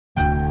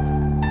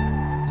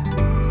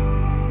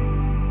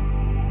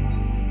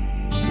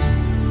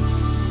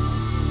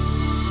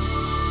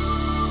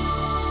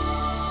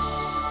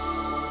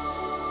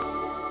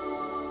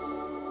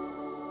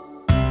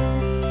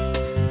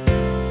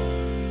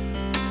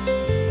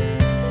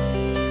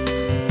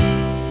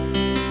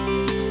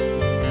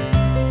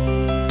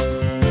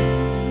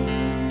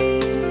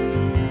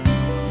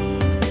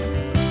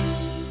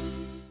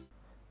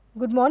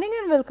Good morning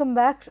and welcome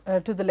back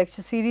to the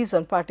lecture series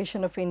on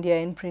partition of India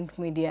in print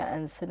media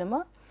and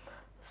cinema.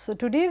 So,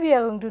 today we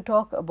are going to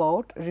talk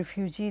about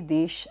refugee,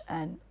 Desh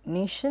and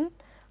nation,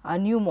 our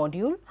new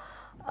module.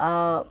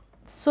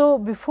 So,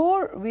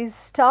 before we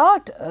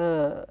start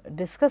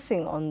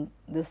discussing on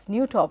this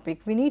new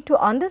topic, we need to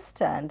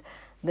understand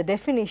the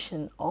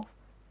definition of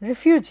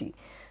refugee.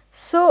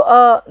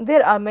 So,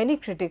 there are many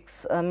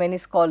critics, many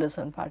scholars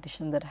on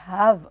partition that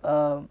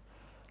have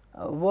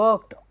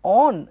worked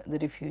on the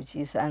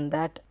refugees and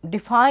that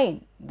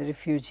define the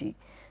refugee.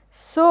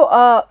 So,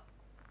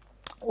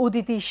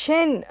 Uditi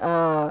Sen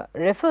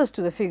refers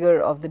to the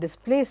figure of the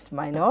displaced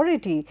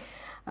minority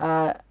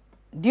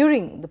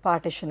during the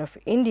partition of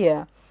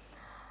India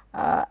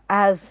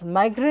as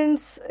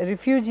migrants,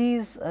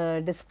 refugees,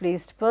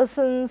 displaced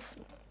persons,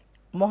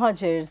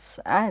 muhajirs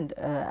and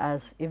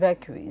as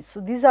evacuees.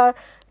 So, these are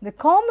the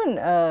common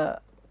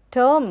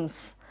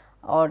terms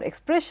or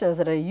expressions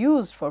that are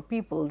used for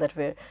people that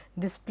were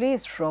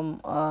displaced from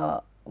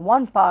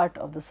one part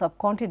of the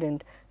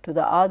subcontinent to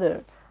the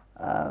other,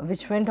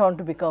 which went on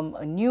to become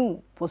a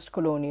new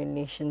post-colonial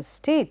nation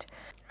state.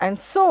 And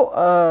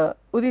so,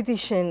 Uditi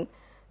Sen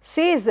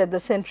says that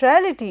the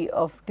centrality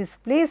of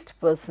displaced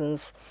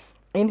persons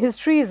in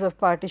histories of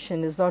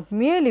partition is not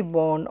merely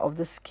born of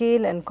the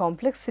scale and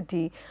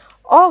complexity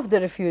of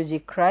the refugee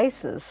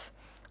crisis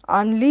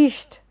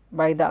unleashed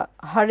by the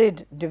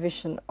hurried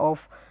division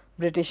of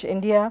British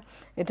India.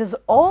 It is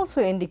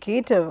also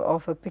indicative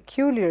of a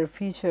peculiar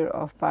feature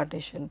of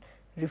partition: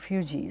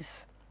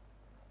 refugees.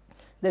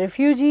 The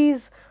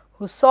refugees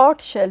who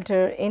sought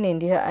shelter in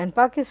India and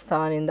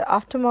Pakistan in the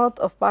aftermath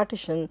of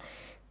partition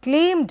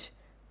claimed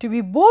to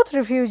be both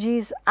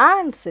refugees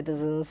and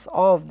citizens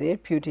of their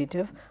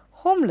putative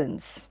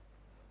homelands.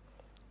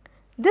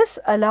 This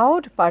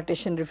allowed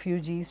partition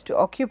refugees to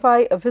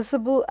occupy a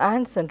visible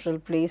and central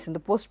place in the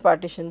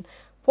post-partition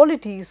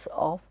polities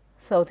of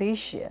South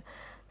Asia.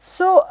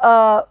 So,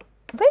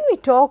 when we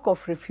talk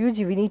of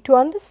refugee, we need to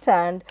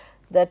understand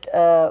that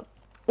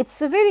it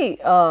is a very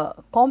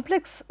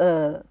complex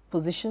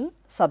position,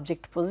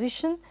 subject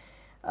position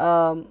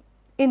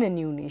in a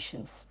new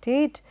nation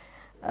state,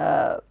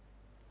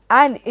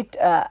 and it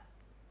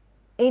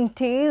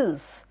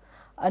entails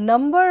a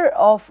number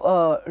of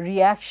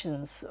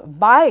reactions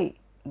by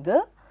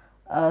the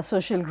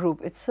social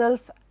group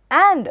itself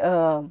and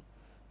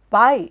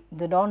by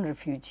the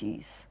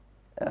non-refugees.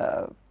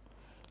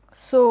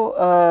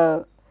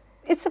 So,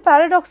 it is a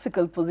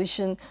paradoxical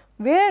position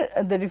where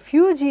the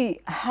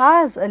refugee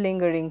has a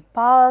lingering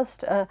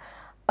past, a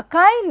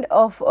kind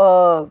of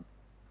a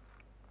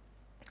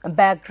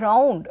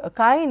background, a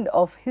kind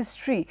of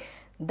history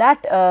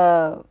that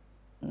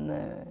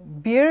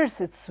bears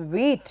its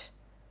weight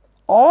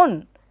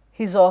on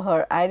his or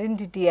her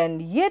identity,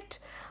 and yet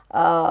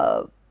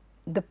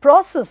the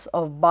process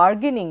of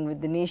bargaining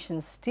with the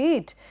nation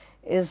state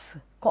is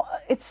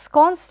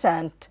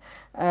constant.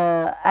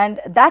 And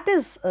that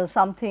is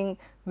something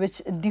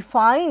which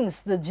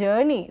defines the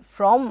journey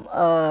from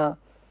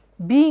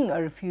being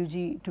a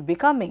refugee to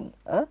becoming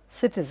a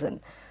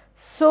citizen.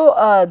 So,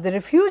 the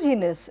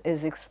refuginess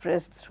is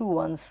expressed through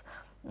one's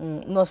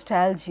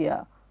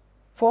nostalgia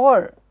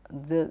for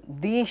the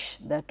Desh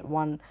that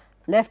one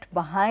left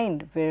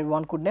behind, where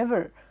one could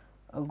never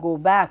go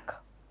back.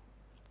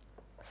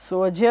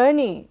 So, a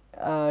journey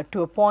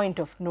to a point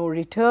of no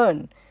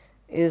return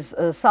is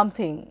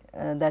something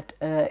that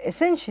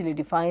essentially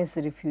defines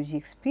the refugee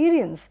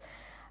experience,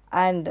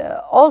 and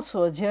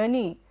also a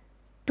journey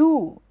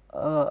to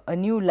a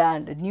new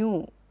land, a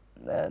new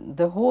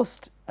the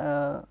host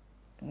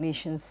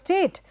nation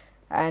state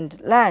and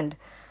land.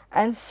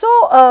 And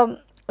so,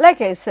 like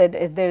I said,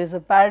 there is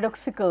a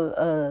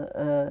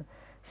paradoxical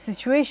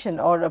situation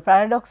or a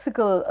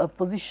paradoxical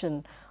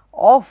position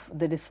of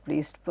the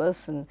displaced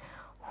person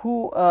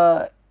who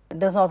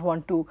does not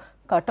want to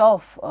cut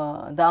off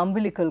the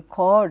umbilical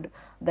cord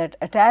that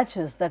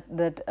attaches, that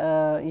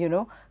you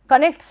know,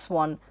 connects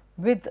one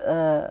with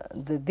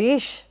the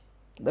Desh,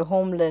 the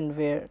homeland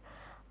where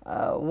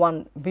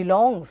one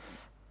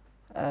belongs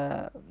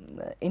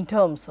in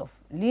terms of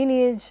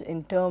lineage,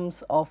 in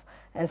terms of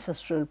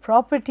ancestral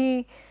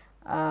property,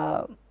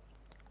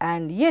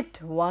 and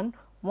yet one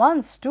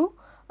wants to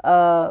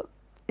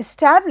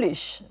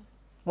establish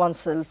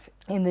oneself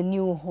in the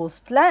new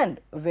host land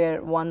where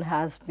one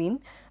has been,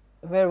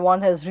 where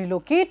one has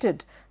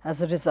relocated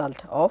as a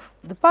result of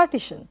the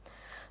partition.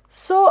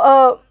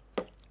 So,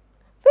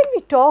 when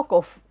we talk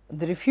of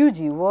the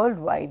refugee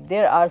worldwide,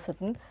 there are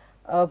certain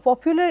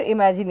popular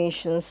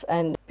imaginations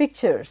and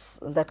pictures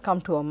that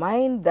come to our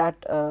mind,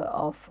 that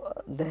of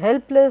the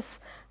helpless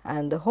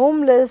and the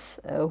homeless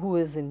who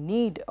is in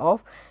need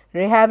of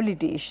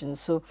rehabilitation.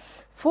 So,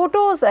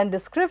 photos and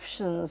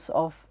descriptions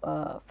of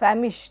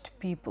famished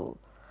people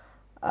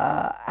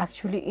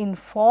actually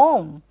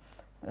inform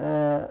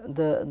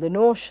the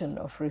notion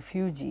of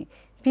refugee.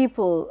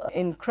 People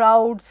in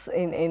crowds,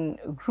 in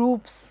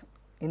groups,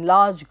 in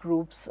large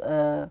groups,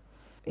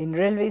 in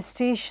railway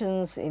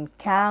stations, in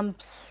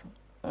camps,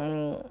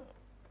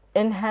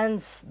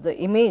 enhance the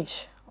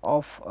image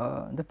of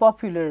the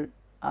popular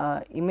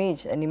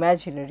image and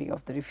imaginary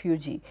of the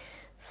refugee.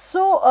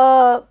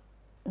 So,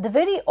 the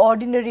very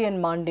ordinary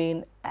and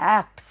mundane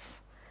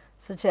acts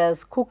such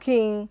as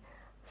cooking,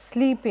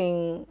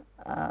 sleeping,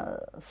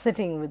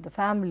 sitting with the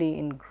family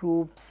in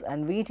groups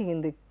and waiting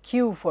in the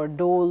queue for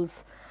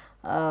doles,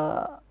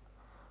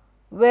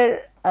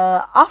 where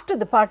after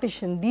the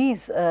partition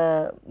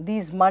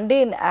these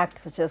mundane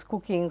acts such as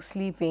cooking,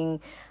 sleeping,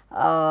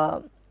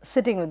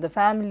 sitting with the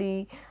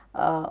family,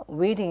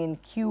 waiting in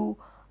queue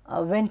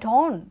went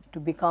on to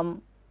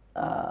become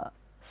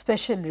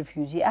special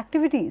refugee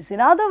activities. In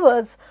other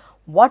words,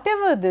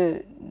 whatever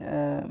the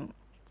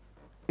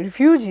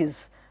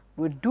refugees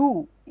would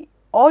do,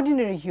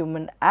 ordinary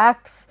human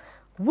acts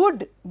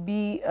would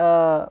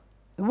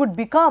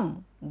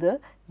become the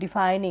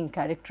defining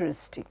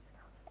characteristic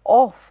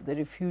of the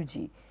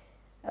refugee.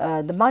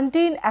 The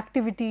mundane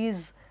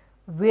activities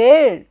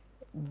were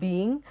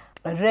being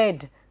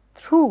read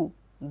through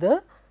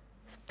the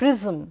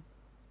prism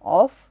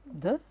of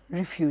the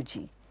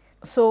refugee.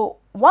 So,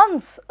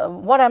 once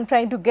what I am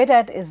trying to get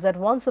at is that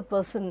once a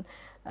person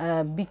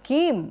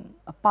became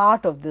a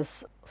part of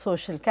this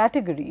social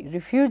category,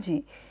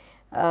 refugee,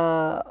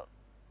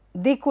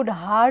 they could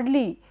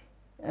hardly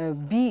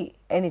be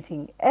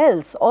anything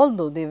else,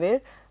 although they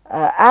were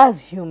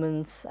as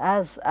humans,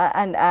 as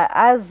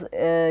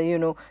you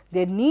know,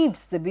 their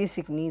needs, the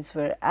basic needs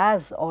were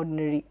as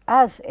ordinary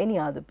as any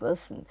other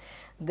person.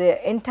 Their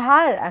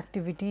entire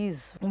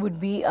activities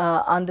would be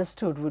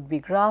understood, would be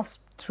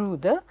grasped through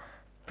the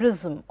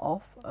prism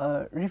of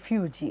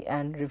refugee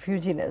and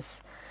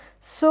refuginess.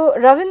 So,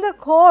 Ravinder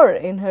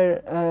Kaur in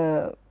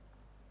her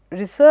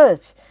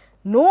research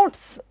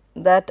notes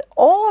that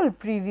all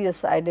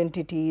previous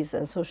identities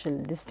and social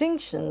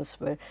distinctions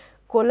were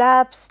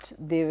collapsed,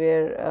 they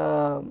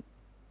were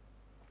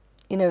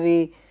in a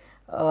way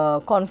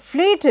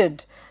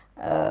conflated,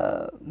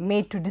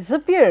 made to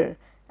disappear,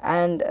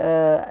 and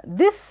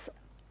this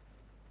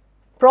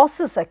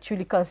process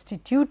actually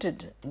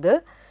constituted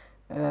the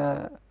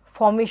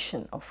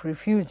formation of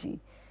refugee.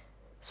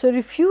 So,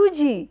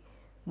 refugee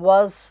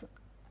was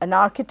an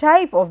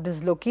archetype of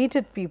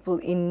dislocated people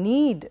in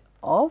need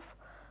of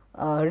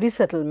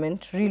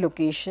resettlement,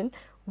 relocation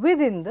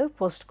within the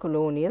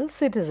post-colonial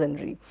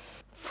citizenry.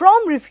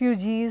 From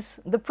refugees,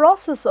 the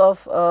process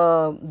of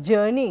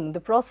journeying, the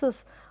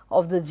process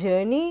of the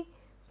journey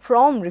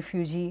from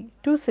refugee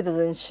to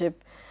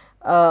citizenship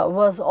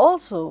was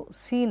also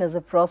seen as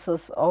a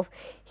process of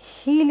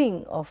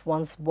healing of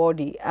one's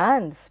body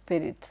and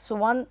spirit. So,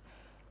 one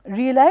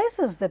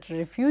realizes that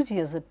refugee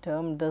as a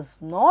term does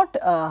not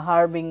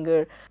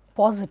harbinger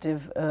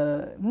positive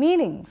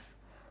meanings,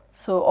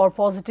 so or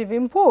positive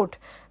import.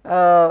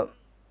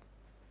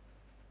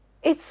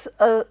 It's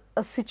a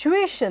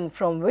situation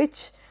from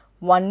which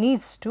one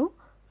needs to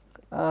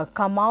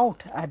come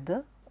out at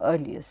the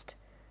earliest.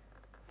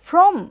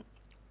 From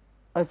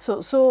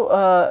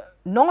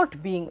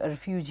not being a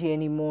refugee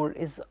anymore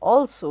is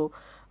also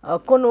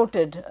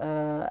connoted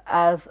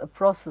as a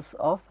process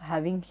of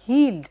having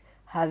healed,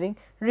 having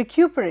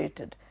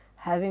recuperated,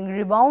 having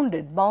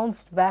rebounded,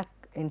 bounced back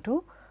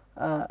into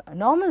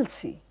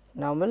normalcy,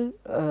 normal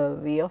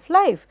way of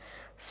life.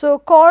 So,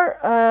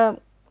 Kaur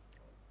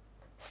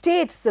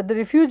states that the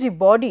refugee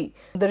body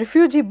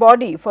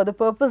for the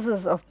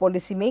purposes of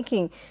policy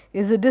making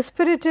is a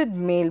dispirited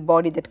male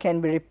body that can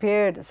be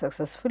repaired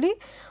successfully,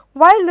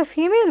 while the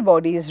female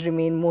bodies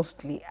remain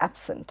mostly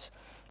absent,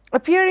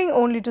 appearing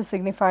only to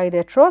signify the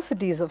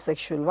atrocities of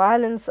sexual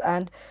violence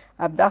and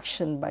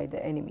abduction by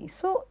the enemy.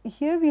 So,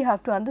 here we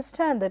have to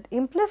understand that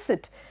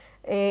implicit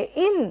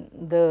in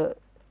the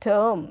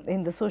term,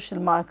 in the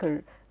social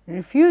marker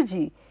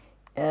refugee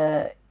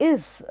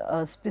is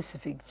a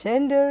specific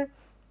gender,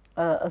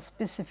 a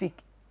specific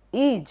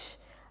age,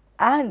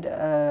 and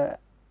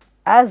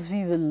as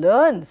we will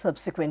learn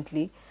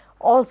subsequently,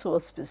 also a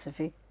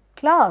specific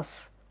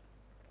class.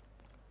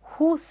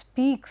 Who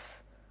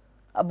speaks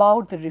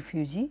about the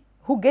refugee,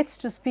 who gets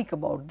to speak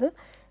about the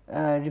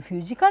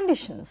refugee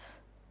conditions,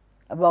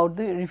 about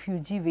the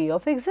refugee way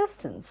of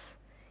existence.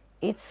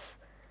 It is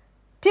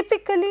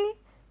typically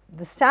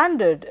the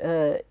standard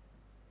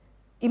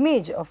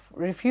image of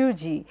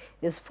refugee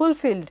is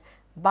fulfilled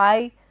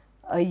by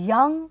a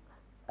young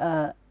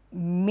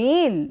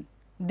male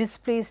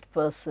displaced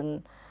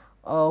person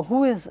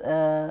who is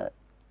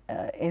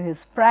in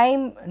his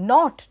prime,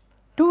 not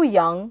too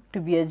young to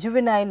be a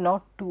juvenile,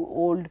 not too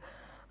old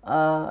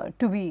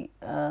to be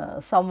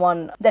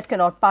someone that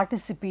cannot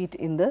participate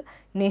in the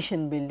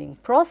nation building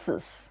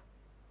process.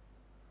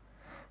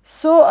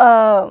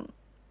 So,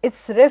 it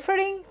is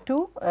referring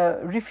to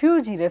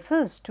refugee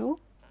refers to,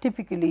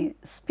 typically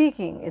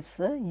speaking, it is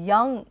a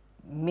young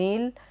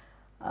male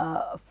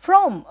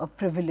from a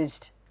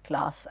privileged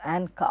class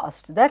and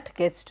caste that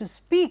gets to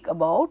speak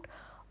about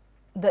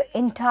the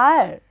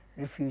entire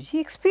refugee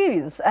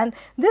experience, and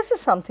this is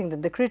something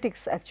that the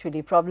critics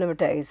actually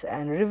problematize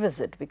and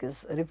revisit,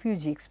 because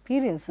refugee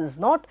experience is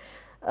not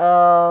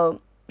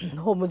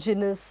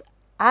homogeneous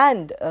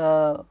and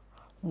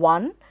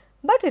one,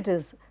 but it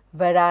is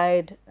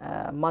varied,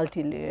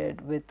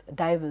 multi-layered, with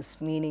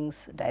diverse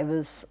meanings,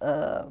 diverse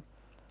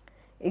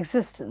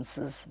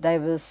existences,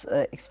 diverse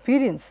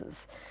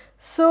experiences.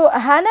 So,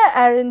 Hannah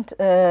Arendt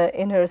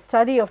in her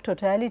study of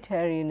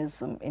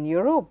totalitarianism in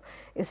Europe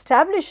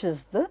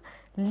establishes the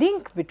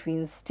link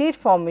between state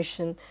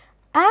formation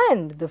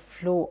and the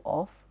flow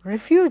of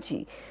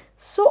refugee.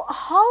 So,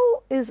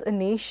 how is a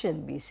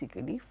nation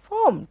basically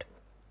formed?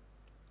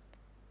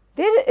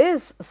 There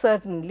is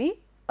certainly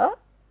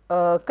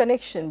a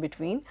connection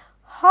between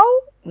how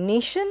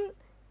nation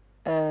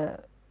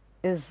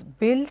is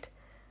built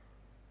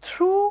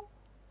through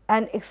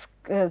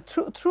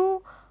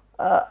through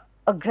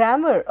a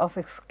grammar of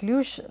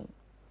exclusion,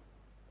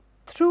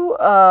 through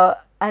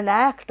an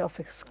act of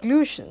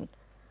exclusion.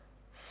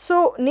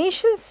 So,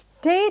 nation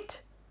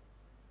state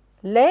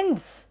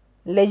lends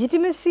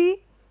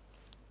legitimacy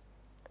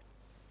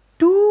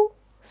to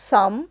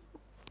some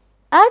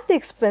at the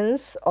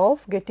expense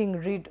of getting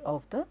rid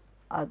of the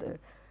other.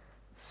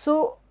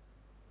 So,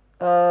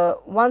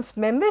 one's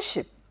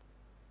membership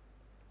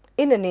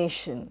in a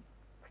nation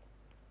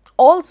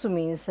also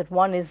means that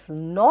one is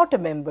not a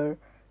member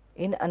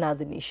in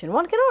another nation.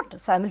 One cannot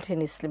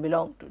simultaneously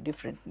belong to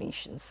different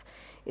nations.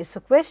 It is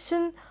a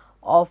question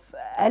of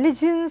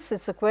allegiance, it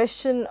is a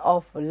question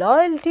of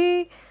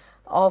loyalty,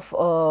 of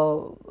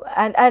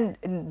and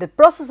the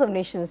process of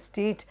nation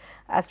state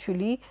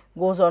actually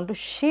goes on to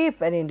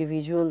shape an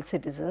individual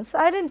citizen's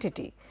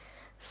identity.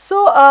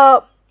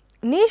 So,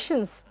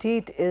 nation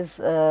state is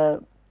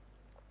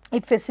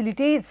it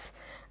facilitates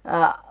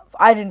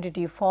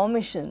identity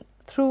formation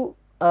through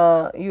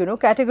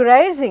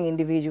categorizing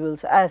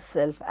individuals as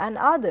self and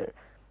other,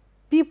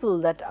 people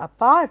that are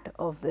part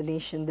of the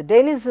nation, the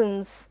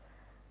denizens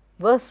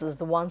versus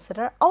the ones that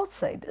are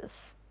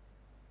outsiders.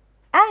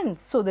 And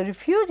so, the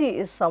refugee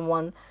is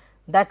someone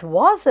that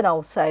was an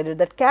outsider,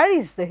 that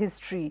carries the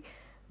history,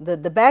 the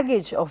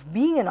baggage of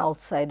being an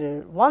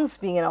outsider, once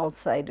being an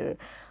outsider,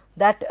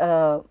 that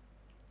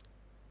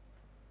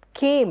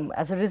came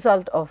as a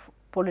result of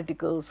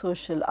political,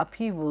 social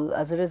upheaval,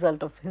 as a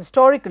result of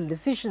historical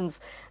decisions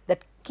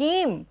that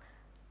came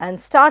and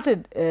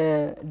started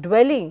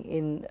dwelling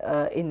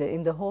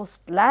in the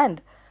host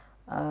land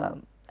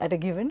at a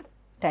given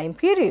time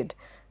period.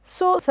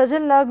 So,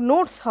 Sajal Nag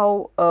notes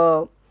how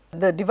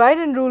the divide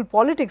and rule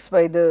politics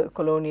by the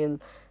colonial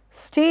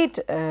state,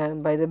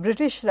 by the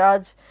British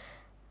Raj,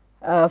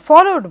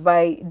 followed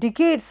by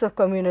decades of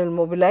communal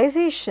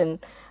mobilization,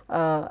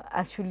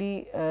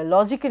 actually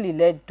logically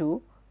led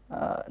to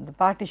the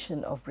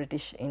partition of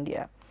British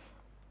India.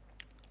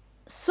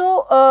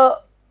 So,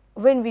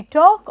 when we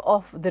talk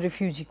of the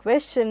refugee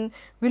question,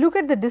 we look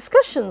at the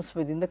discussions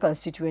within the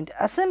Constituent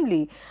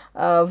Assembly,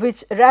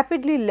 which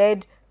rapidly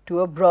led to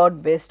a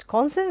broad based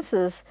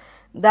consensus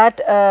that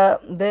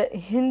the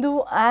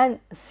Hindu and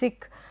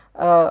Sikh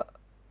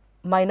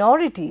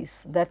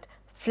minorities that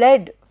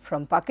fled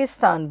from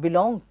Pakistan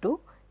belonged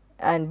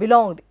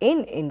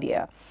in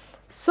India.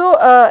 So,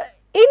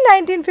 in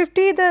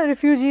 1950, the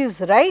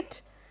refugees'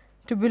 right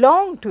to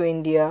belong to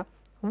India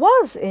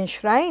was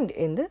enshrined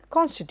in the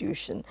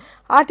Constitution.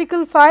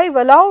 Article 5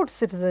 allowed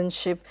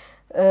citizenship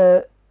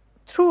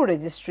through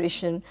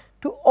registration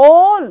to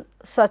all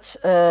such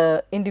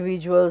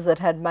individuals that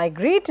had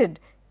migrated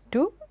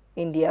to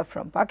India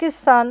from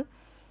Pakistan,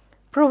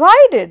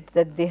 provided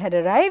that they had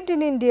arrived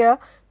in India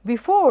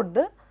before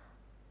the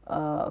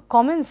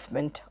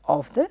commencement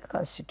of the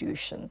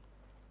Constitution.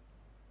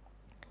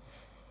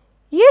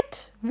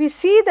 Yet, we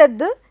see that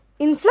the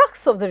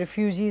influx of the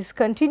refugees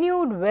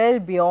continued well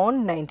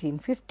beyond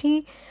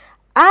 1950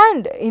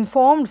 and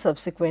informed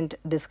subsequent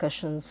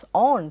discussions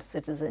on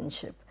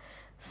citizenship.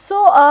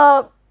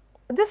 So,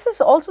 this is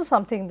also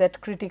something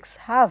that critics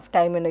have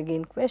time and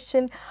again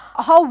questioned,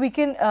 how we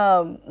can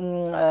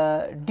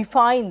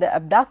define the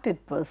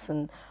abducted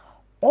person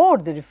or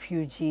the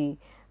refugee,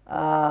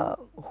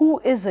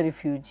 who is a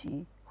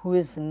refugee, who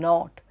is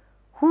not,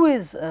 who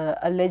is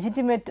a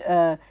legitimate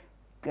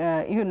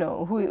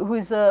who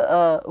is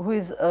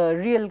a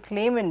real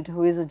claimant,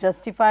 who is a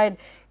justified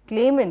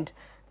claimant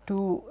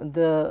to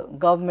the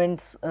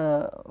government's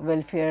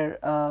welfare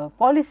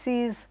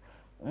policies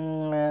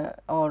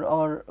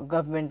or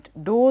government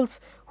doles,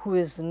 who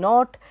is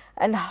not,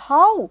 and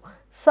how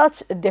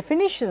such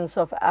definitions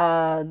of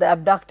the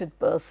abducted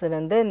person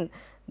and then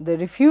the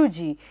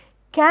refugee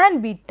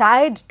can be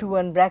tied to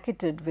and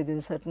bracketed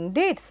within certain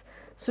dates.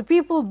 So,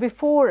 people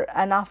before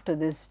and after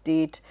this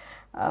date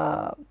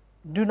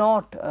do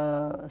not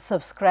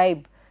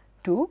subscribe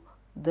to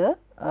the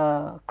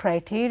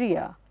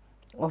criteria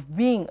of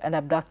being an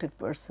abducted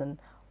person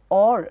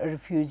or a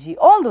refugee,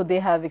 although they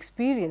have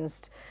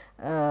experienced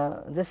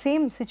the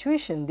same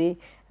situation, they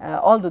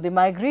although they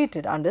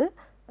migrated under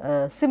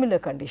similar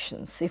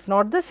conditions, if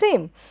not the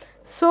same.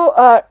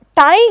 So,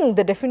 tying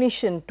the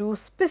definition to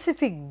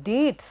specific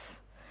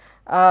dates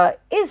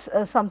is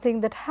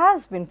something that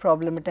has been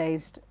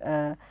problematized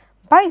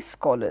by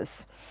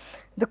scholars.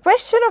 The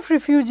question of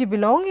refugee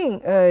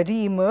belonging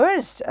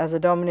re-emerged as a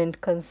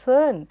dominant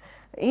concern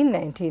in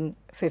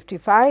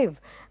 1955,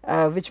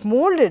 which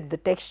molded the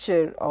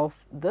texture of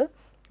the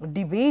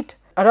debate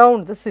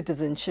around the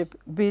citizenship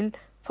bill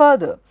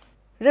further.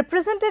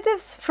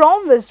 Representatives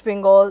from West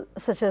Bengal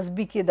such as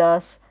B.K.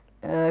 Das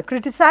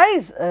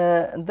criticize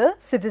the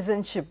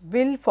citizenship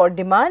bill for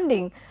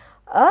demanding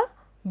a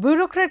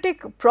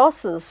bureaucratic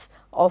process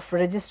of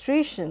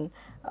registration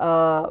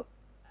from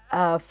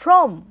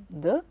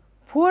the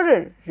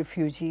poorer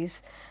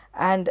refugees,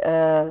 and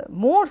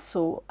more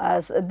so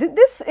as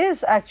this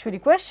is actually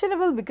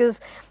questionable because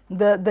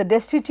the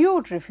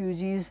destitute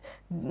refugees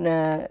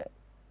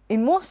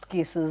in most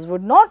cases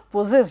would not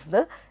possess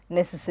the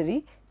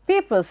necessary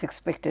papers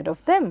expected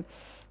of them.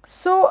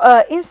 So,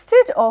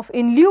 instead of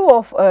in lieu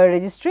of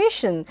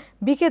registration,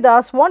 B.K.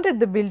 Das wanted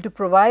the bill to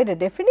provide a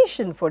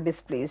definition for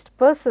displaced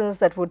persons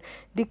that would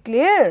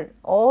declare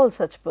all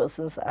such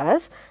persons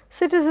as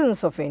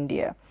citizens of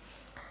India.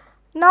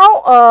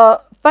 Now,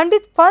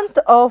 Pandit Pant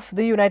of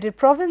the United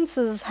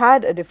Provinces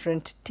had a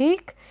different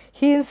take.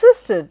 He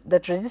insisted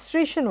that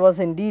registration was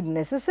indeed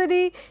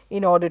necessary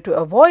in order to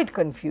avoid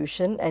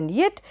confusion, and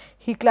yet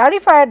he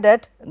clarified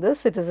that the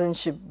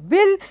citizenship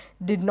bill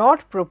did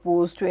not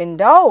propose to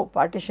endow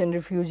partition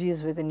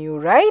refugees with a new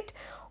right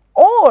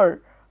or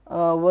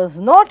was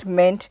not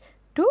meant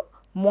to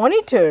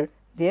monitor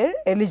their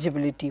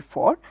eligibility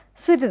for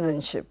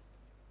citizenship.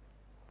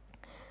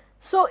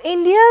 So,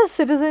 India's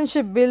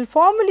citizenship bill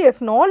formally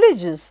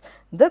acknowledges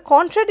the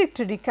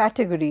contradictory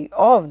category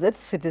of the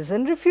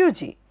citizen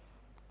refugee.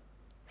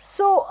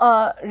 So,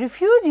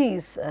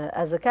 refugees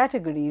as a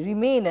category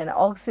remain an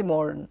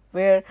oxymoron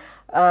where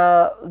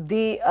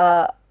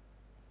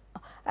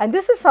and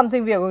this is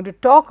something we are going to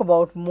talk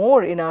about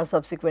more in our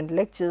subsequent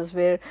lectures,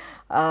 where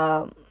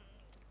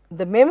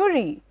the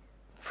memory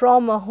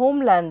from a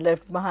homeland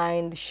left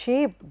behind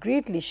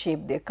greatly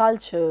shaped their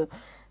culture,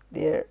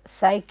 their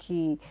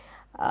psyche,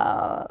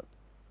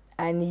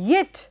 and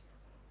yet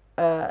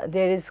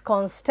there is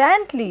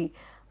constantly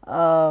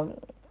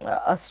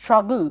a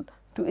struggle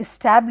to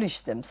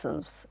establish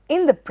themselves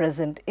in the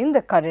present, in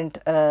the current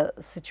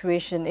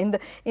situation, in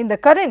the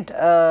current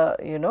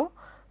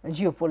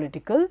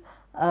geopolitical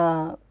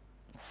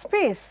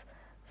space.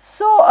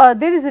 So,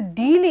 there is a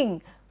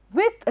dealing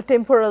with a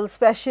temporal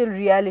spatial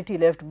reality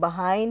left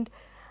behind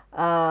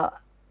and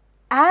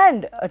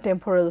a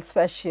temporal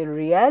spatial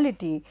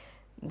reality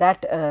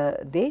that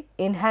they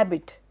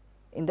inhabit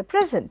in the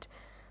present.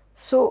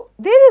 So,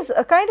 there is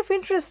a kind of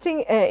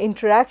interesting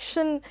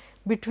interaction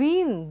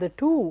between the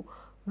two,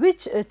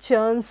 which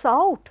churns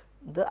out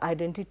the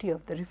identity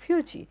of the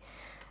refugee.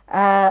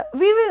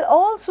 We will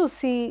also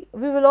see,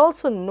 we will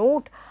also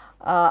note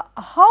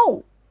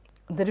how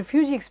the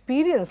refugee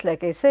experience,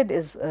 like I said,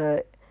 is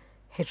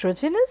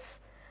heterogeneous,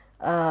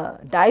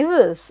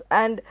 diverse,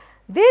 and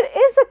there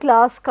is a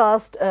class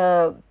caste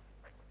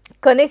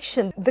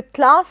connection. The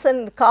class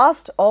and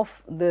caste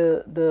of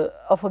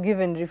of a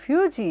given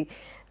refugee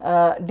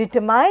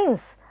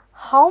determines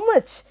how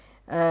much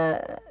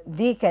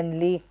they can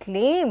lay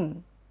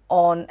claim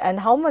on and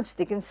how much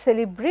they can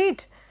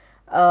celebrate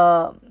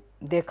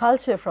their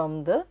culture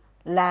from the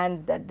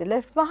land that they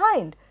left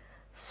behind.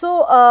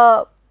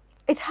 So,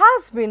 it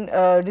has been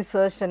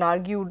researched and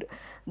argued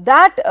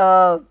that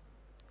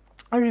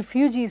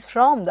refugees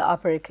from the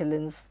upper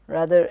echelons,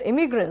 rather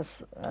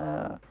immigrants,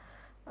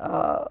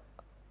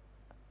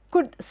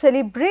 could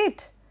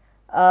celebrate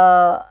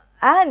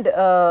and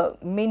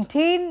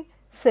maintain,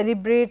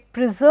 celebrate,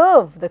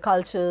 preserve the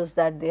cultures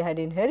that they had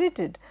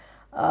inherited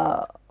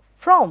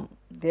from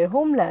their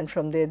homeland,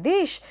 from their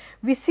Desh.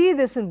 We see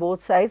this in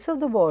both sides of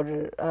the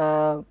border.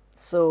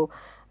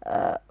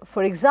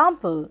 For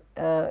example,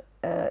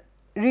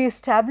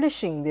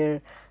 re-establishing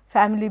their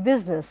family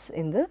business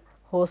in the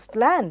host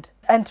land,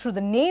 and through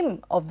the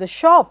name of the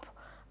shop,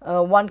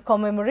 one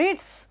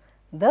commemorates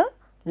the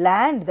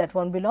land that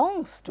one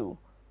belongs to,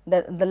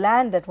 the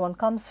land that one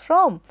comes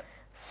from.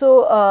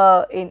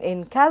 So,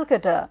 in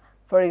Calcutta,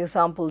 for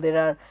example,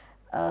 there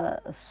are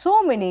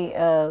so many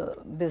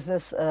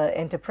business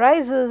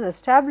enterprises,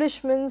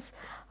 establishments,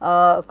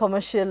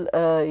 commercial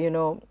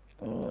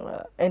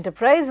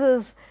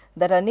enterprises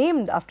that are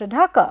named after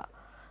Dhaka.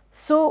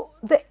 So,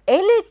 the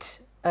elite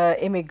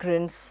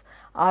immigrants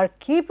are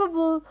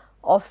capable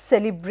of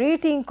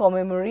celebrating,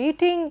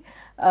 commemorating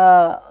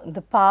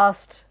the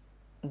past,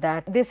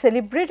 that they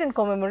celebrate and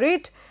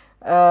commemorate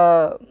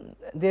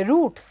their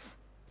roots.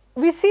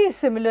 We see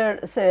similar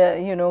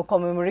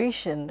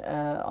commemoration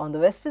on the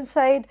western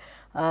side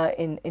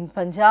in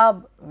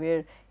Punjab,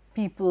 where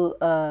people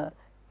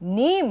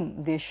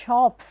name their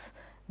shops,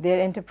 their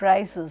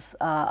enterprises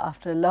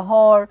after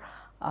Lahore,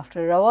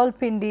 after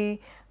Rawalpindi,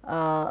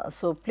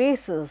 so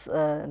places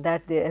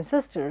that their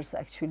ancestors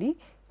actually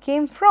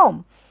came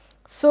from.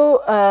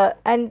 So,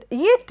 and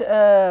yet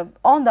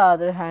on the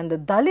other hand, the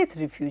Dalit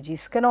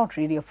refugees cannot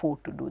really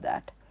afford to do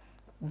that.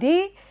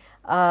 They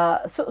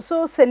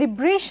so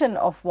celebration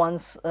of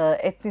one's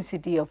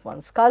ethnicity, of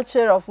one's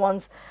culture, of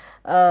one's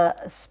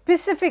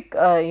specific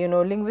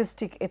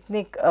linguistic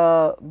ethnic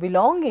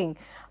belonging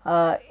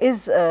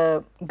is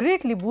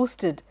greatly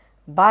boosted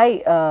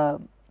by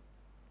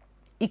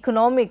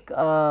economic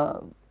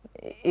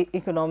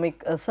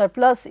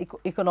surplus,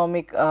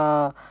 economic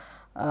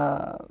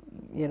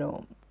you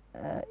know,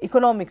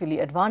 economically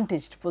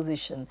advantaged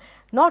position.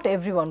 Not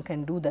everyone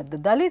can do that. The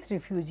Dalit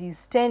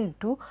refugees tend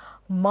to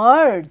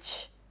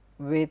merge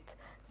with,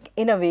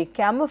 in a way,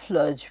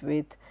 camouflage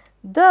with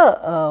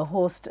the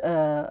host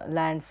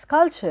land's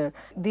culture.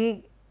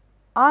 They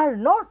are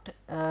not,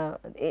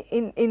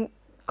 in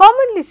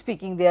commonly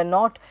speaking, they are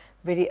not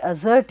very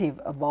assertive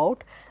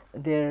about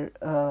their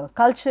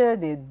culture,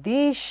 their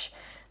Desh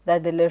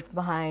that they left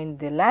behind,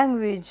 their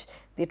language.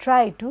 They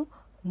try to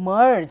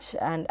merge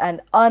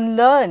and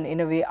unlearn, in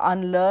a way,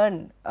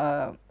 unlearn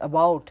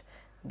about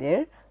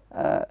their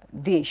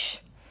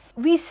Desh.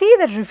 We see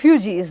that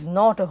refugee is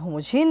not a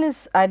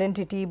homogeneous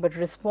identity, but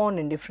respond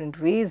in different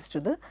ways to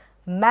the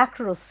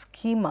macro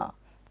schema,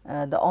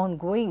 the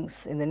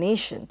ongoings in the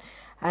nation,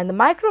 and the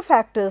micro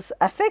factors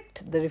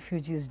affect the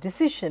refugee's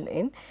decision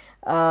in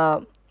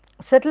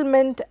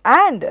settlement,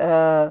 and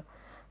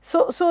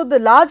so the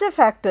larger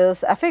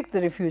factors affect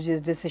the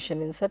refugee's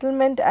decision in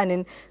settlement and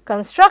in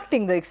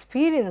constructing the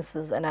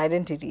experiences and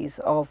identities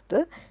of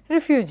the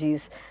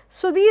refugees.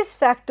 So these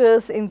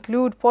factors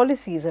include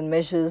policies and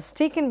measures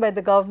taken by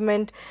the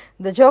government,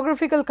 the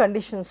geographical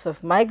conditions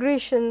of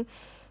migration,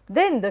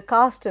 then the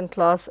caste and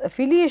class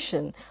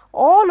affiliation,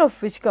 all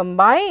of which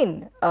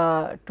combine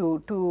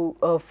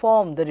to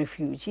form the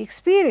refugee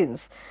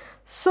experience.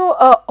 So,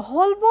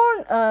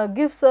 Holborn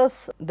gives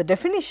us the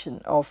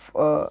definition of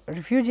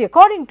refugee.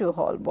 According to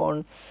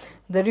Holborn,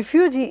 the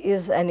refugee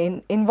is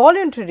an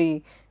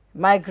involuntary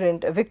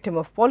migrant, a victim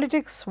of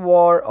politics,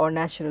 war or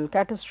natural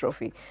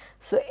catastrophe.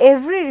 So,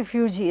 every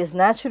refugee is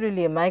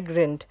naturally a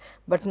migrant,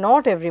 but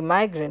not every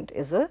migrant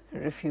is a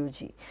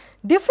refugee.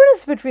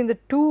 Difference between the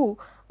two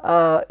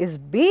is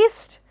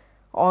based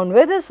on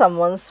whether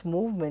someone's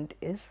movement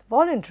is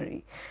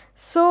voluntary.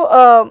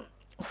 So,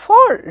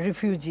 for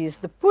refugees,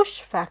 the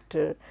push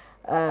factor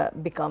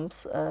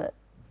becomes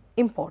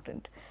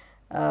important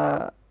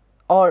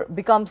or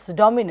becomes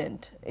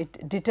dominant.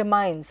 It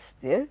determines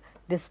their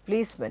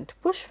displacement.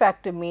 Push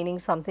factor meaning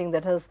something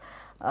that has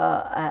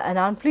an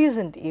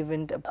unpleasant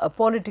event, a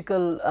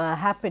political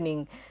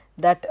happening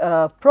that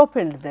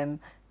propelled them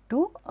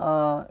to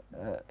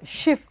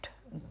shift,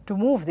 to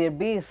move their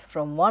base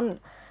from one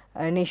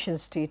nation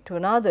state to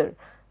another.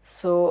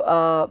 So,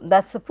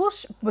 that is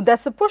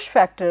a push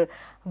factor,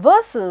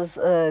 versus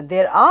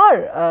there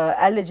are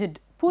alleged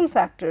pull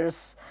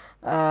factors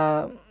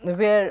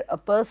where a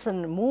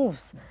person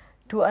moves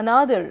to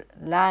another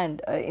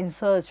land in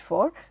search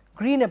for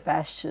greener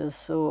pastures.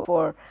 So,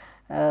 for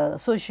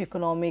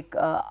socioeconomic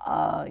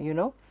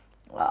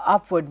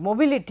upward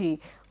mobility,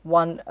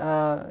 one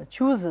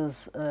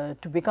chooses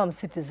to become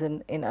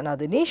citizen in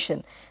another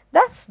nation.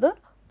 That is the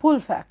pull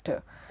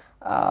factor.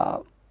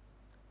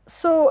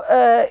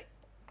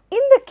 In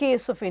the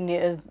case of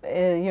India,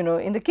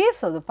 in the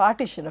case of the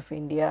partition of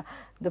India,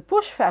 the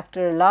push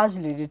factor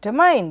largely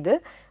determined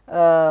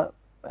the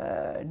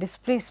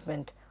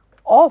displacement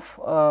of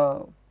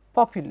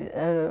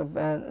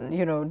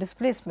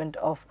displacement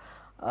of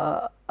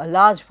a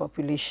large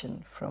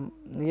population from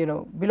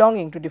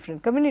belonging to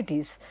different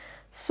communities.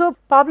 So,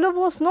 Pablo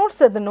Bose notes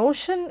that the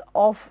notion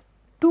of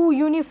two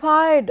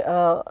unified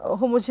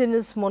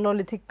homogeneous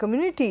monolithic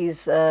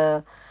communities,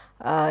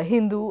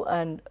 Hindu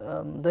and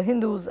the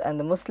Hindus and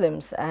the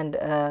Muslims, and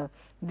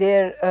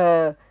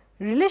their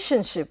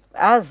relationship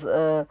as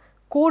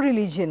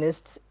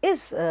co-religionists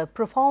is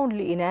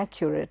profoundly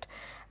inaccurate,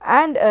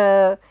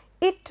 and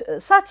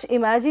such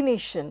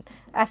imagination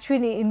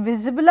actually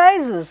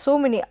invisibilizes so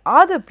many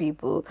other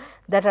people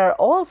that are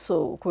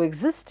also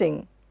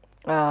coexisting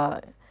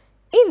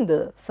in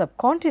the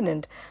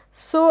subcontinent.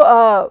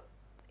 So,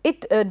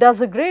 it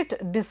does a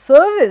great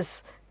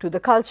disservice to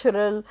the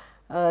cultural,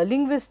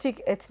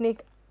 linguistic,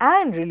 ethnic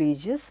and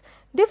religious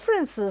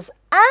differences,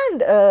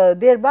 and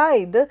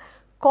thereby the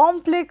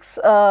complex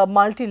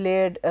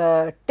multi-layered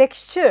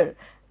texture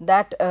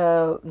that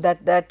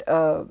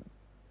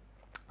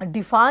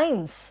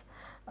defines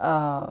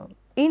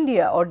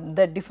India, or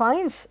that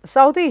defines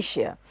South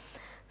Asia.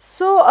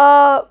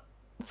 So,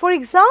 for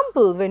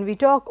example, when we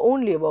talk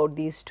only about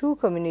these two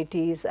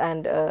communities,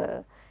 and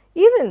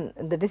even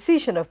the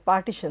decision of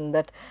partition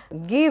that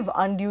gave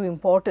undue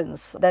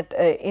importance, that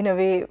in a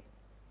way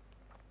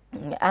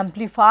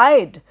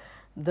amplified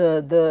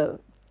the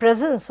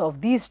presence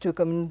of these two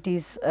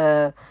communities,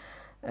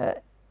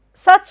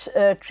 such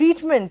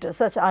treatment,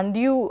 such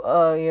undue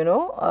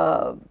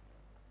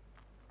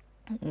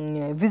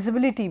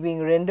visibility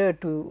being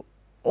rendered to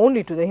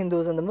only to the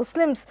Hindus and the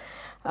Muslims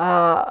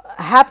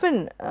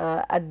happen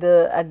at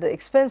the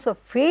expense of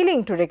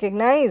failing to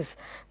recognize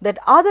that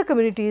other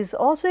communities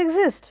also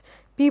exist,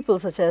 people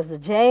such as the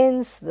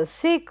Jains, the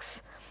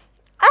Sikhs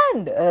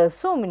and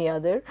so many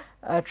other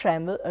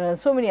tribal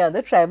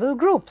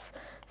groups.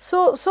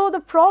 So,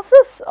 the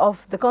process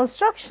of the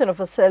construction of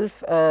a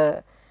self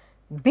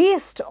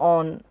based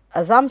on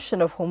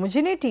assumption of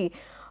homogeneity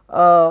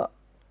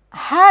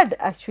had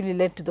actually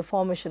led to the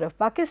formation of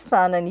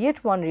Pakistan, and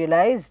yet one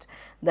realized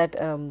that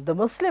the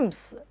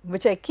Muslims,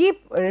 which I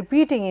keep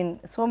repeating in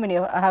so many,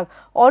 I have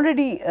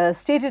already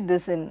stated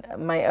this in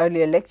my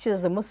earlier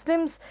lectures, the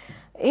Muslims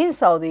in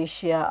South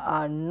Asia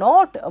are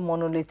not a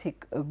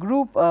monolithic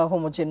group, a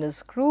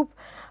homogeneous group,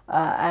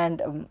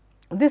 and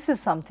this is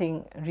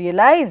something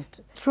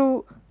realized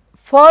through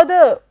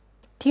further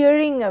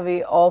tearing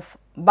away of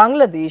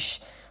Bangladesh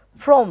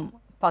from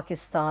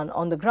Pakistan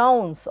on the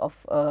grounds of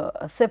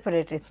a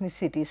separate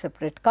ethnicity,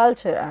 separate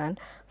culture and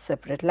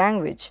separate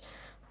language.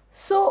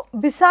 So,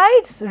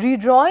 besides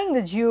redrawing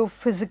the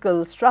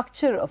geophysical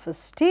structure of a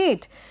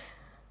state,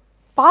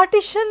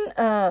 partition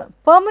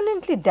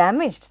permanently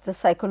damaged the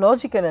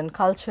psychological and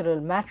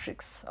cultural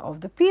matrix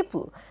of the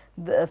people.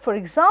 For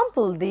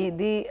example,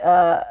 the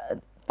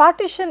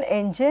partition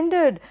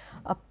engendered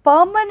a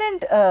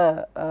permanent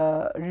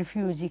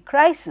refugee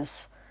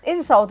crisis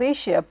in South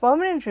Asia,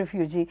 permanent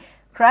refugee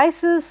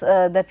crisis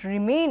that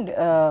remained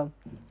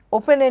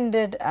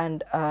open-ended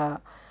and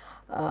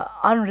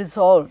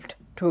unresolved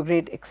to a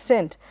great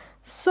extent.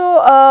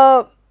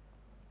 So,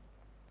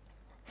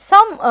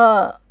 some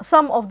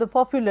of the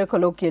popular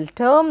colloquial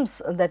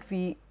terms that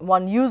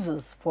one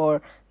uses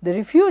for the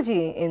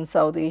refugee in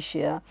South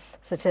Asia,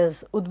 such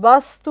as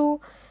Udbastu,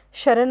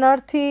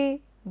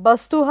 Sharanarthi,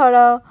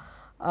 Bastuhara,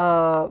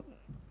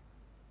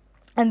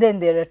 and then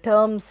there are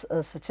terms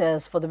such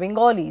as for the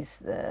Bengalis,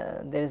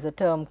 there is a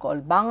term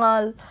called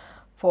Bangal.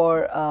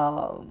 For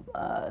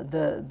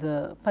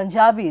the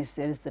Punjabis,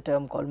 there is the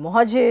term called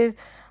Mohajir,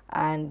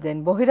 and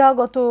then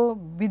Bohiragato,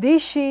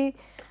 Bideshi.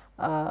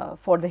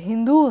 For the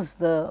Hindus,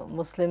 the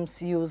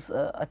Muslims use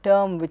a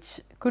term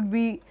which could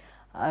be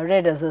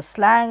read as a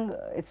slang,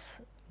 it is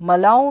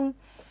Malaun.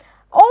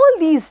 All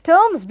these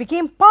terms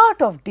became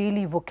part of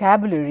daily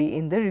vocabulary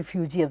in the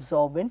refugee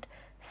absorbent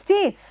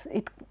states.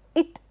 It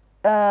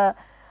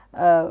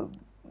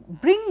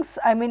brings,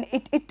 I mean,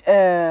 it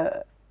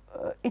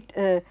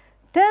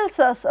tells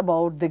us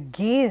about the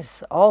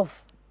gaze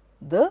of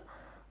the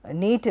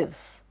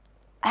natives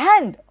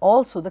and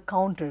also the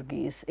counter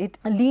gaze. It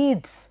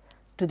leads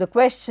to the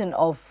question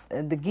of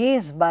the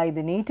gaze by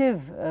the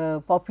native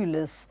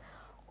populace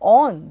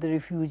on the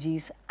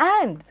refugees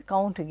and the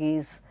counter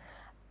gaze,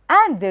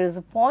 and there is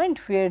a point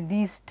where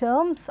these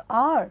terms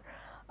are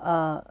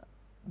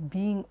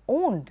being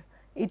owned.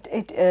 It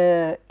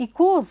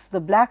echoes the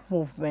black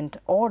movement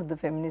or the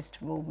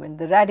feminist movement,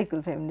 the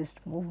radical feminist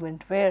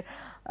movement, where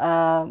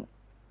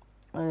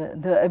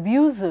the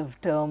abusive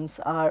terms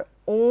are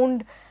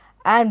owned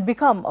and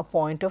become a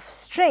point of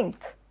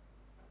strength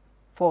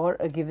for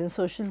a given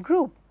social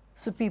group.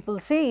 So, people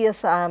say,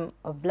 yes, I am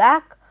a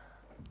black,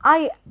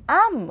 I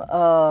am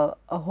a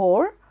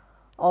whore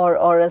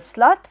or a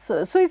slut. So,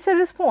 it is a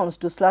response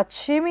to slut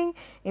shaming.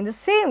 In the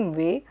same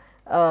way,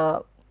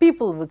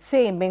 people would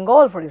say in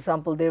Bengal, for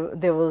example,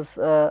 there was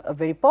a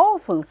very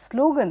powerful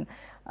slogan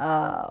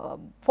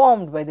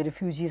formed by the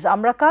refugees,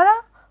 Amra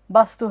Kara,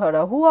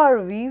 Bastuhara. Who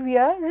are we? We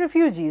are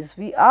refugees.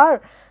 We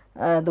are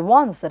the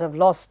ones that have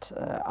lost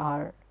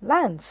our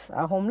lands,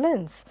 our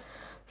homelands.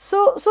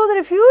 So, the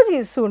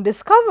refugees soon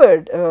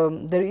discovered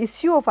the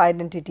issue of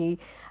identity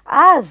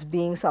as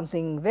being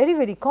something very,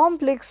 very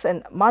complex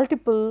and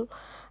multiple.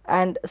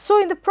 And so,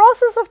 in the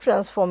process of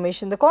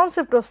transformation, the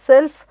concept of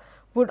self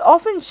would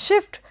often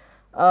shift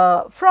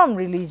from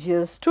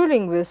religious to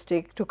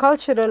linguistic to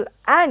cultural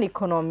and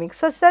economic,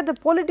 such that the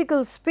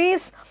political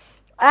space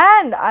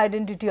and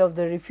identity of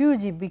the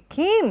refugee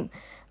became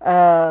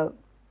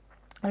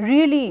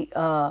really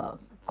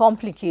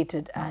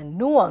complicated and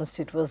nuanced.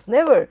 It was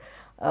never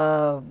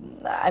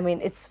I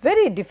mean, it is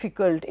very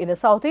difficult in the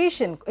South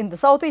Asian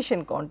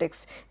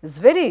context, it is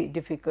very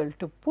difficult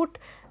to put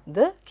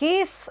the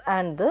case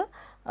and the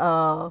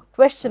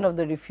question of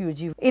the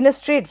refugee in a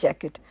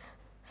straitjacket.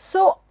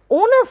 So,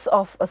 onus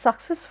of a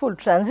successful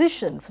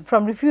transition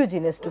from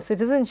refuginess to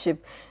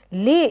citizenship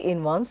lay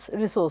in one's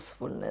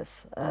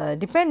resourcefulness,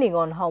 depending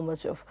on how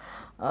much of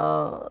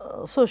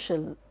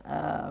social,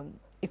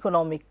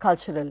 economic,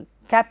 cultural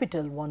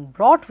capital one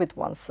brought with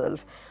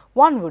oneself,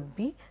 one would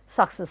be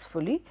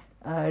successfully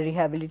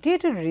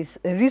rehabilitated,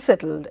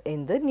 resettled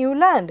in the new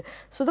land.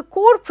 So, the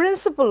core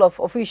principle of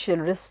official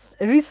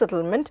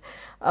resettlement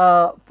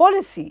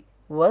policy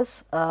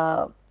was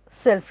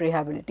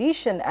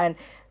self-rehabilitation, and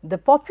the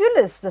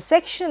populace, the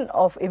section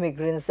of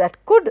immigrants that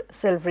could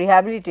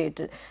self-rehabilitate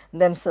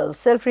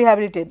themselves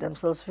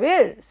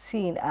were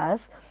seen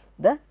as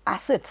the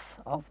assets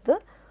of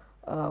the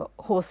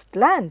host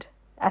land,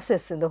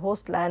 assets in the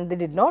host land.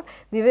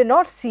 They were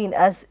not seen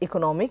as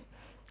economic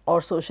or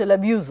social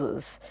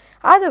abusers.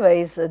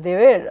 Otherwise, they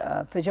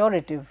were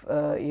pejorative,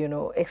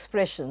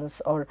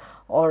 expressions or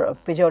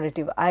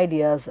pejorative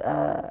ideas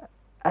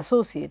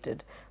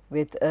associated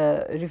with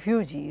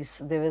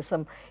refugees. There were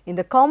some, in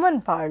the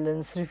common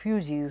parlance,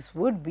 refugees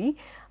would be,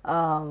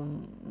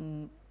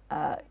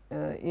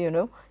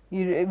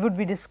 would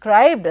be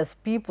described as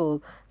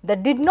people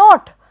that did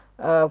not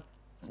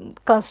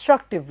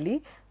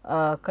constructively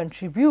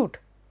contribute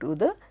to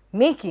the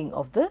making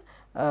of the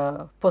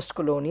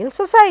post-colonial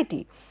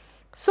society.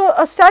 So,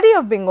 a study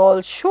of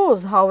Bengal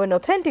shows how an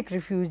authentic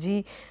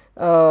refugee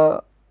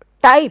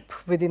type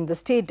within the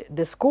state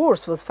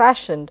discourse was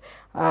fashioned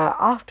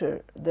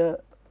after the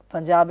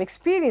Punjab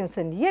experience,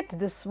 and yet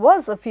this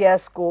was a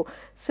fiasco,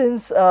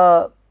 since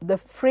the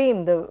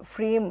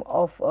frame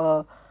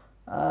of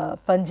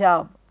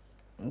Punjab,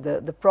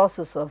 the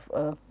process of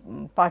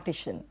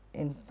partition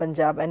in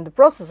Punjab, and the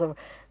process of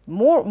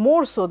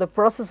more so the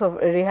process of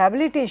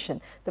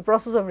rehabilitation,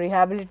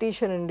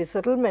 and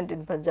resettlement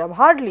in Punjab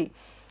hardly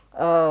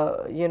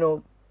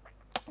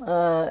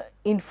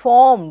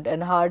informed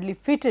and hardly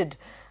fitted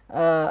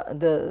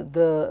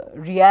the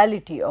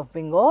reality of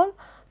Bengal.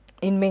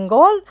 In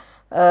Bengal,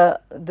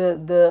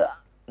 the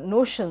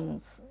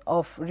notions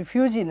of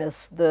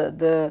refuginess,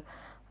 the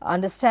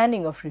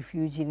understanding of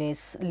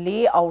refuginess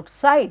lay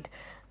outside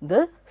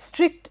the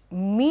strict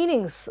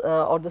meanings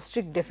or the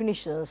strict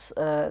definitions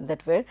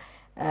that were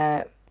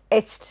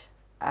etched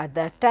at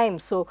that time.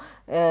 So,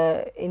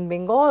 in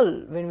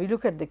Bengal, when we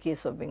look at the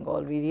case of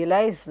Bengal, we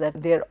realize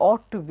that there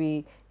ought to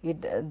be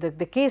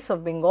the case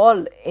of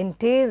Bengal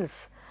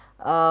entails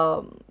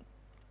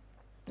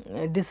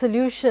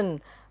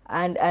dissolution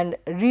and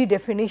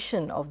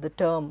redefinition of the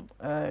term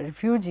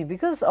refugee,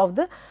 because of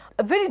a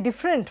very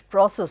different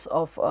process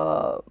of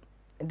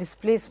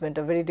displacement,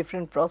 a very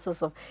different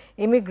process of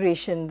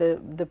immigration,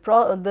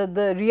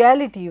 the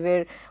reality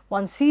where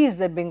one sees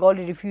that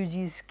Bengali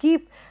refugees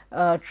keep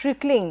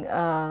trickling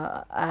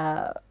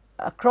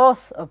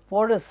across a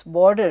porous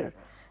border,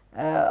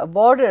 a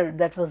border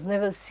that was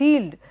never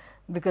sealed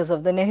because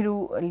of the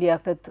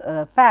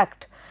Nehru-Liaquat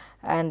Pact,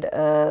 and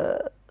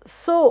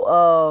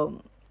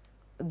so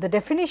the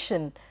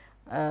definition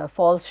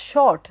falls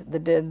short.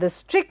 The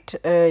strict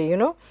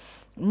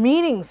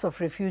meanings of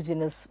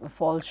refuginess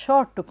fall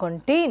short to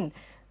contain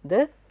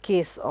the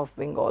case of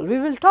Bengal. We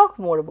will talk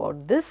more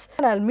about this,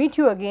 and I will meet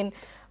you again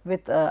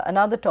with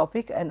another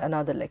topic and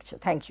another lecture.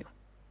 Thank you.